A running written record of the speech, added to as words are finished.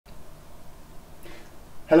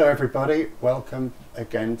Hello everybody, welcome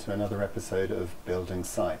again to another episode of Building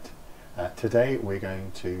Site. Today we're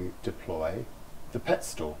going to deploy the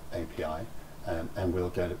Petstore API and we're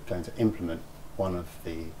going to implement one of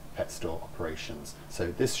the Petstore operations.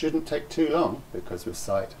 So this shouldn't take too long because with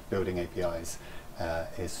Site, building APIs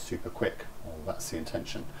is super quick, or that's the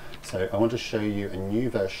intention. So I want to show you a new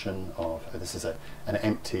version of, this is an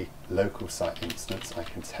empty local site instance. I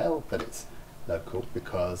can tell that it's local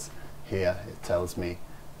because here it tells me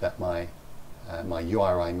that my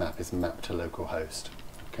URI map is mapped to localhost.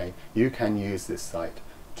 Okay, you can use this site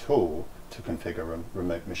tool to configure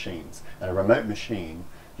remote machines. And a remote machine,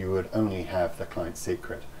 you would only have the client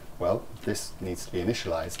secret. Well, this needs to be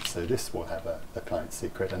initialized, so this will have the client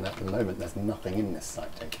secret, and at the moment there's nothing in this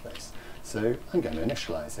site database. So I'm going to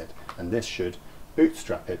initialize it, and this should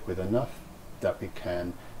bootstrap it with enough that we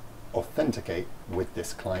can authenticate with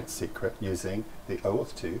this client secret using the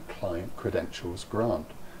OAuth2 client credentials grant.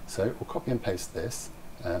 So we'll copy and paste this,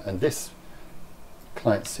 and this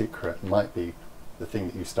client secret might be the thing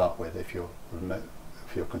that you start with if you're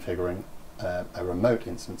configuring a remote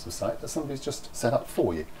instance of site that somebody's just set up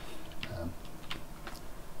for you.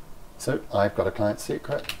 So I've got a client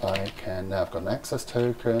secret. Now I've got an access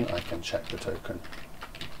token. I can check the token.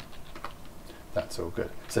 That's all good.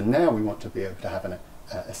 So now we want to be able to have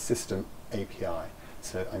a system API.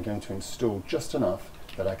 So I'm going to install just enough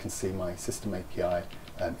that I can see my system API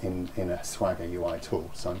in a Swagger UI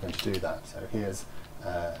tool. So I'm going to do that. So here's,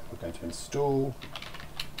 we're going to install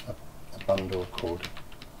a bundle called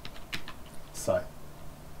Site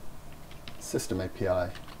System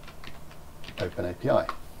API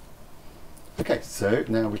OpenAPI. Okay, so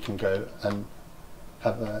now we can go and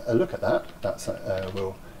have a look at that. That's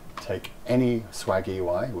we'll take any Swagger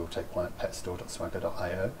UI, we'll take one at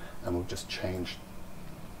petstore.swagger.io, and we'll just change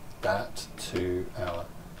that to our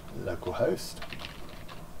local host.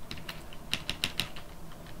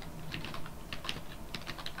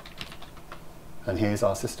 And here's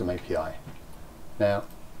our system API. Now,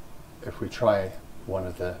 if we try one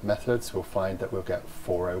of the methods, we'll find that we'll get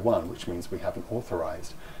 401, which means we haven't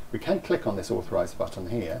authorized. We can click on this authorize button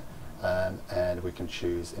here, and we can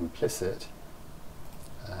choose implicit,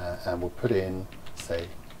 and we'll put in, say,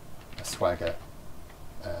 a Swagger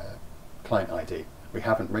client ID. We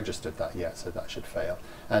haven't registered that yet, so that should fail.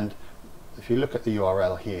 And if you look at the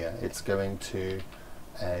URL here, it's going to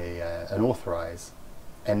an authorize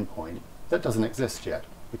endpoint that doesn't exist yet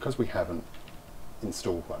because we haven't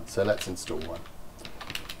installed one. So let's install one.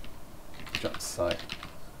 Jump site.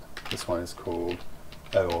 This one is called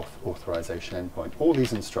OAuth authorization endpoint. All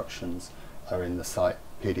these instructions are in the site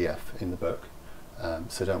PDF in the book,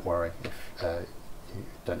 so don't worry if you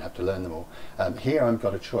don't have to learn them all. Here I've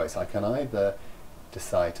got a choice. I can either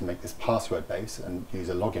decide to make this password based and use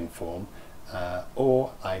a login form,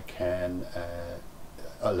 or I can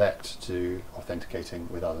elect to authenticating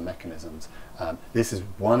with other mechanisms. This is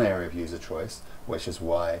one area of user choice, which is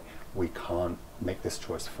why we can't make this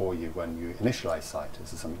choice for you when you initialize site.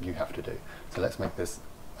 This is something you have to do. So let's make this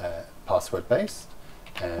password based,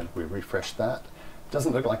 and we refresh that.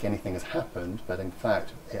 Doesn't look like anything has happened, but in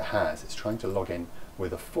fact it has. It's trying to log in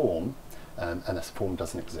with a form, and this form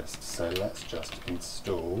doesn't exist. So let's just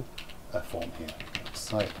install a form here.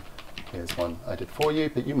 Site. Here's one I did for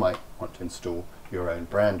you, but you might want to install your own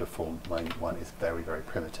brand of form. Mine one is very, very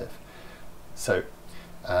primitive. So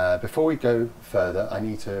before we go further, I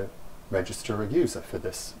need to register a user for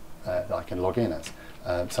this that I can log in as.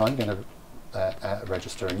 So I'm going to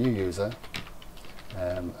register a new user.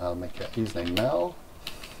 I'll make it username Mel.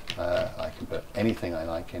 I can put anything I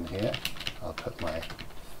like in here. I'll put my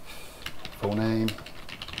full name,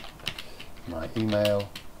 my email.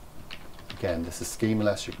 Again, this is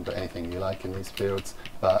schemaless. You can put anything you like in these fields,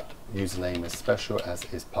 but username is special, as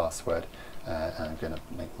is password. And I'm going to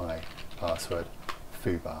make my password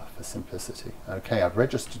foobar for simplicity. Okay, I've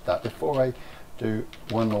registered that. Before I do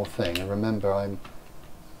one more thing, and remember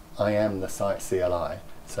I am the site CLI,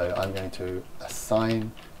 so I'm going to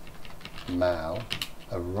assign Mal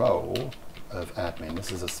a role of admin.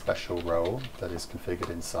 This is a special role that is configured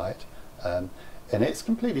in site. And it's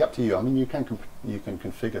completely up to you. I mean, you can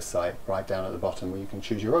configure site right down at the bottom where you can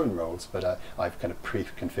choose your own roles, but I've kind of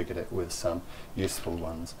pre-configured it with some useful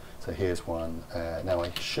ones. So here's one. Now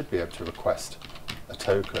I should be able to request a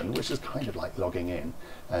token, which is kind of like logging in.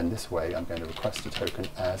 And this way I'm going to request a token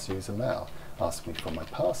as user Mal. Ask me for my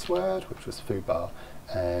password, which was foobar,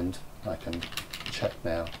 and I can check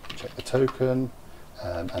the token,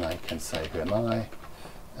 and I can say, who am I?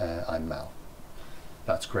 I'm Mal.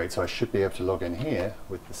 That's great. So I should be able to log in here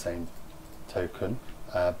with the same token.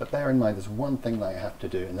 But bear in mind there's one thing that I have to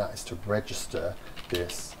do, and that is to register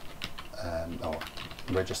this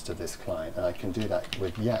register this client, and I can do that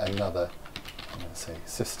with yet another, I'm going to say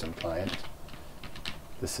system client.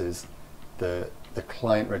 This is the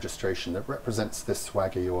client registration that represents this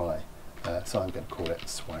Swagger UI. So I'm going to call it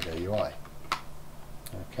Swagger UI.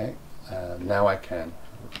 Okay, now I can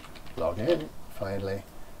log in finally,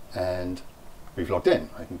 and we've logged in.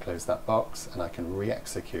 I can close that box and I can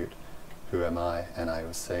re-execute who am I, and I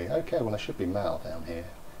will say, okay, well I should be Mal down here.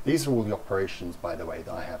 These are all the operations, by the way,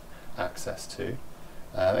 that I have access to.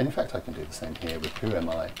 And in fact I can do the same here with who am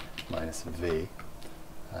I minus V.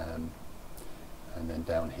 And then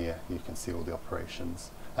down here you can see all the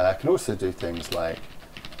operations. I can also do things like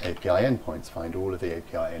API endpoints, find all of the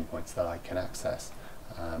API endpoints that I can access.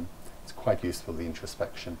 It's quite useful, the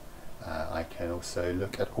introspection. I can also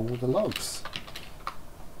look at all the logs.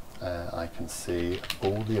 I can see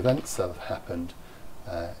all the events that have happened.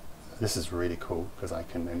 This is really cool because I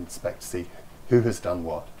can inspect, see who has done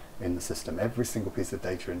what in the system. Every single piece of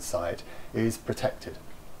data inside is protected.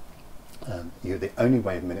 The only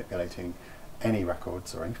way of manipulating any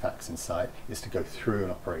records or any facts inside is to go through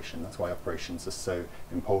an operation. That's why operations are so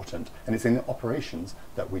important. And it's in the operations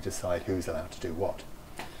that we decide who's allowed to do what.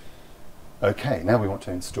 Okay, now we want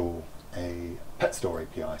to install a Petstore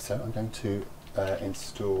API. So I'm going to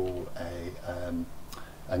install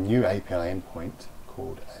a new API endpoint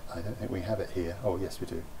called, I don't think we have it here. Oh yes, we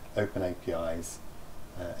do. OpenAPI's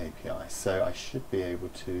API. So I should be able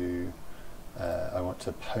to, I want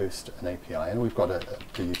to post an API, and we've got a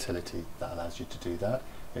utility that allows you to do that.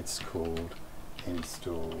 It's called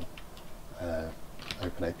install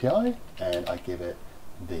OpenAPI, and I give it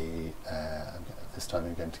the, this time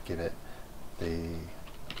I'm going to give it the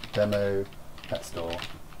demo Petstore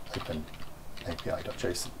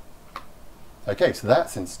OpenAPI.json. Okay, so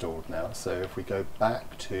that's installed now. So if we go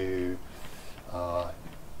back to our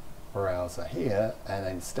browser here, and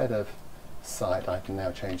instead of site, I can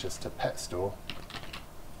now change this to Petstore.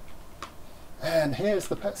 And here's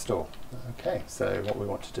the Petstore. Okay, so what we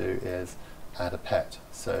want to do is add a pet.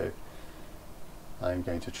 So I'm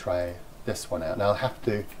going to try this one out. Now I'll have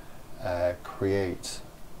to create,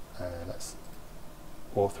 let's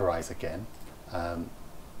authorize again.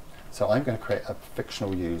 So I'm going to create a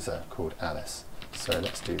fictional user called Alice. So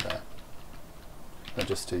let's do that. I'll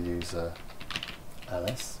just do user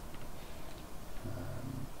Alice.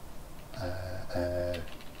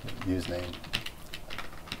 Username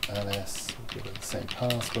Alice, we'll give it the same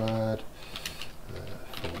password, the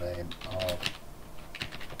full name of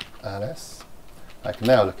Alice. I can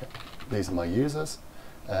now look at, these are my users,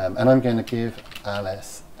 and I'm going to give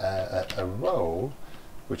Alice a role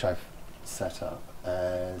which I've set up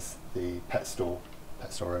as the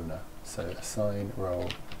PetstoreOwner. So assign role,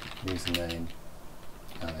 username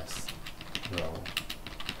Alice, role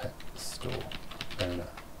PetstoreOwner.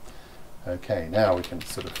 Okay, now we can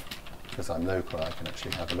sort of, because I'm local, I can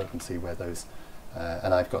actually have a look and see where those,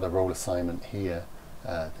 and I've got a role assignment here.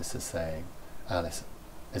 This is saying Alice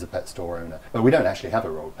is a PetstoreOwner. But we don't actually have a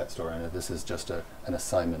role PetstoreOwner. This is just an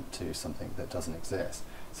assignment to something that doesn't exist.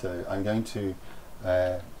 So I'm going to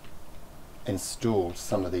install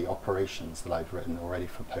some of the operations that I've written already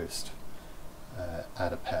for post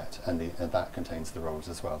addPet, and that contains the roles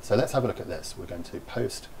as well. So let's have a look at this. We're going to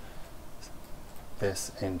post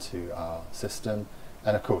this into our system,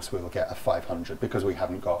 and of course we'll get a 500 because we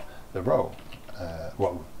haven't got the role.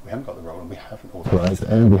 Well, we haven't got the role, and we haven't authorized,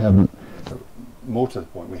 and we haven't, more to the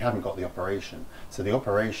point, we haven't got the operation. So the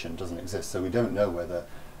operation doesn't exist, so we don't know whether,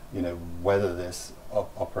 whether this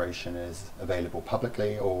operation is available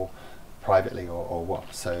publicly or privately or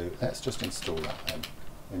what. So let's just install that then.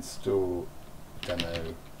 Install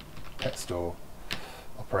demo Petstore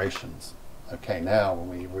operations. Okay, now when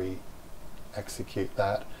we re-execute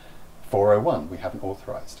that, 401, we haven't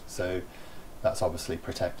authorized. So that's obviously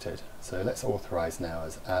protected. So let's authorize now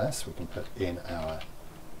as Alice. We can put in our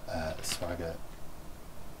Swagger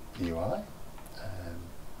UI.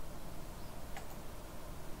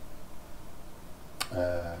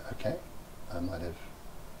 Okay, I might have,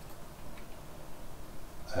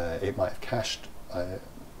 it might have cached.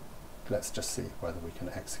 Let's just see whether we can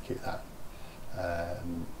execute that.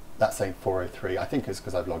 That's saying 403. I think it's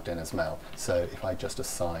because I've logged in as Mal. So if I just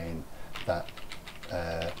assign that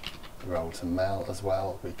role to Mal as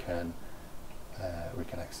well, we can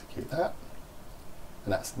execute that,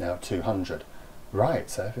 and that's now 200. Right.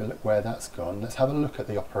 So if you look where that's gone, let's have a look at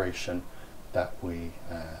the operation that we.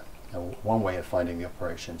 One way of finding the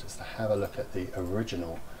operation is to have a look at the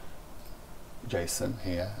original JSON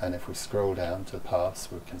here, and if we scroll down to the paths,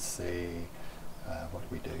 we can see what do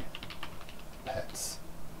we do. pets.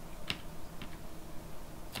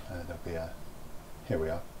 There'll be a, here we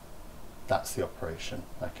are, that's the operation.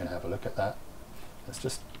 I can have a look at that. Let's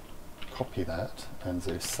just copy that and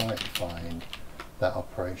do site find that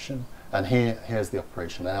operation. And here's the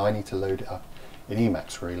operation. Now I need to load it up in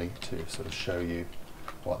Emacs really to sort of show you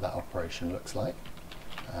what that operation looks like.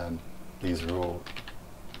 These are all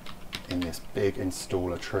in this big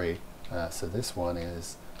installer tree. So this one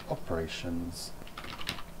is operations,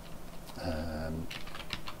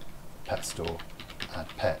 Petstore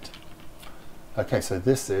addPet. Okay, so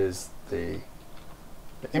this is the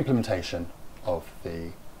implementation of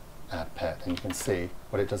the addPet, and you can see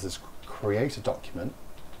what it does is create a document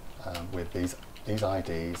with these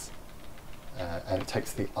IDs, and it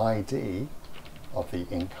takes the ID of the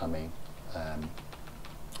incoming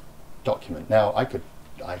document. Now I could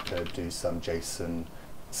do some JSON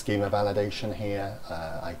schema validation here.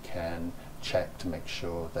 I can check to make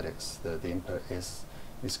sure that the input is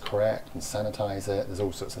correct and sanitize it. There's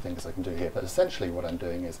all sorts of things I can do here, but essentially what I'm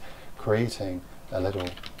doing is creating a little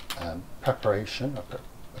preparation,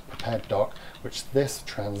 a prepared doc, which this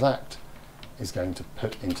transact is going to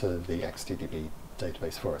put into the XDDB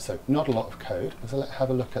database for us. So not a lot of code. So let's have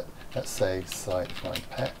a look at, let's say, site find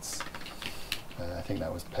pets. I think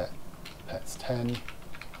that was pets 10.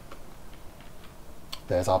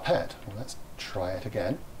 There's our pet. Well, let's try it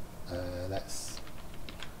again. Let's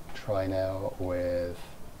try now with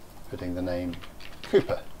putting the name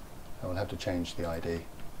Cooper. I will have to change the ID.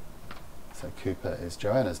 So Cooper is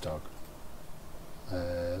Joanna's dog.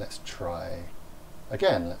 Let's try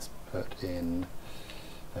again. Let's put in,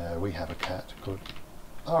 we have a cat called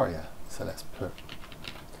Aria. So let's put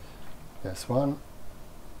this one.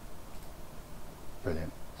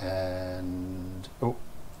 Brilliant. And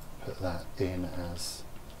put that in as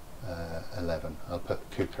 11. I'll put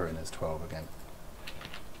Cooper in as 12 again.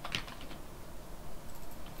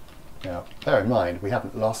 Now, bear in mind, we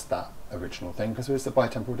haven't lost that original thing because it was the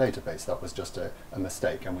bitemporal database. That was just a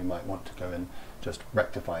mistake, and we might want to go and just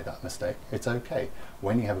rectify that mistake. It's okay.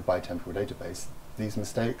 When you have a bitemporal database, these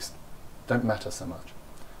mistakes don't matter so much.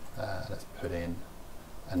 Let's put in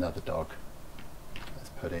another dog. Let's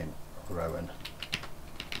put in Rowan.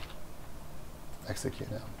 Execute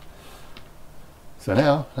now. So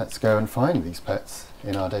now let's go and find these pets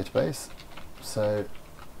in our database. So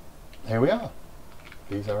here we are.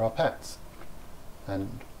 These are our pets.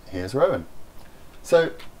 And here's Rowan.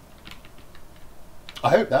 So I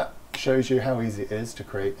hope that shows you how easy it is to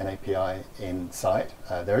create an API in Site.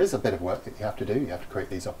 There is a bit of work that you have to do. You have to create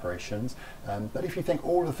these operations. But if you think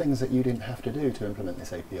all the things that you didn't have to do to implement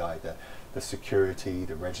this API, the security,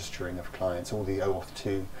 the registering of clients, all the OAuth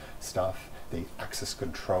 2 stuff, the access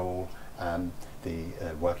control, the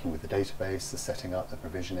working with the database, the setting up, the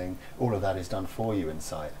provisioning, all of that is done for you in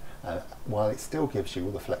Site. While it still gives you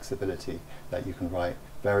all the flexibility that you can write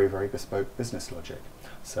very, very bespoke business logic.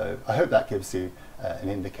 So I hope that gives you an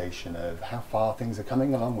indication of how far things are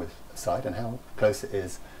coming along with Site and how close it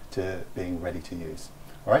is to being ready to use.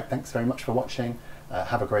 All right, thanks very much for watching.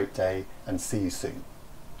 Have a great day and see you soon.